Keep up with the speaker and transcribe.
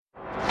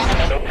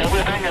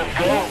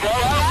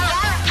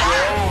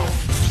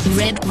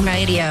Red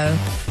Radio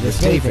with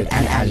David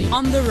and Ali.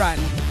 On the run.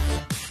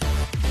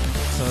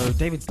 So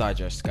David's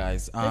Digest,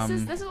 guys.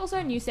 This is also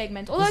a new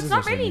segment. Although it's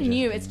not really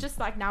new. It's just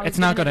like now It's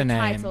now got a name.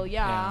 title.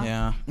 Yeah.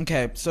 Yeah.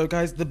 Okay. So,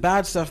 guys, the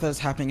bad stuff that's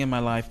happening in my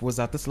life was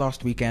that this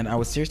last weekend I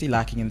was seriously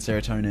lacking in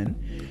serotonin,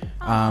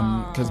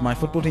 because my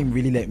football team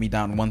really let me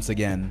down once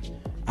again.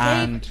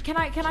 And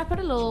Babe, can I put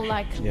a little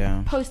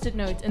post-it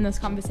note in this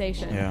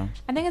conversation? Yeah.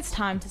 I think it's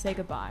time to say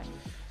goodbye.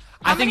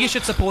 I think you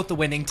should support the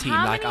winning team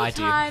like I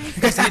do.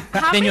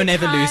 How Then you're many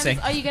never times losing.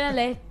 Are you gonna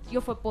let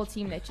your football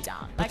team let you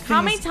down? Like the how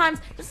thing many is- times?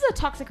 This is a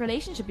toxic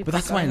relationship. but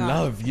that's my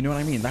love. You know what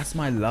I mean? That's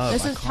my love.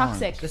 This I is can't.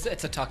 toxic.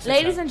 It's a toxic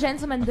Ladies show. and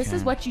gentlemen, this Okay.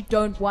 is what you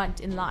don't want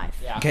in life.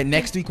 Yeah. Okay,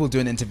 next week we'll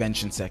do an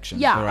intervention section.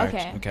 Yeah, all right?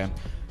 okay. Okay.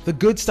 The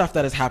good stuff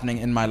that is happening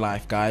in my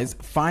life, guys.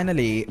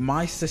 Finally,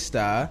 my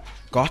sister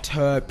got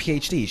her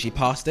PhD. She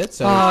passed it,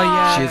 so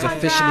she is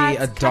officially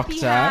a doctor.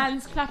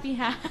 Clappy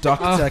hands.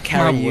 Dr. Oh, my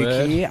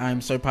Karaoke.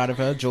 I'm so proud of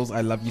her. Jules,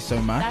 I love you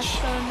so much. That's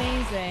so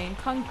amazing.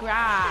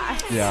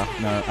 Congrats. Yeah,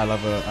 no, I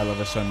love her. I love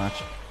her so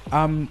much.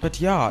 But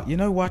yeah, you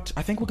know what?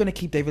 I think we're gonna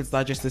keep David's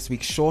Digest this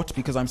week short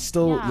because I'm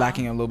still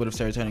lacking a little bit of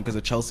serotonin because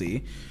of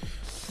Chelsea.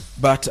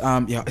 But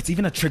yeah, it's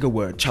even a trigger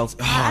word, Chelsea.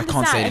 Oh, I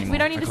can't say it anymore. We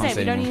don't need I to can't say it.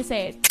 We don't anymore. need to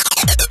say it.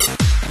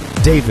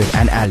 David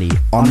and Ali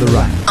on the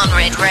run. on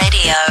Red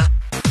Radio.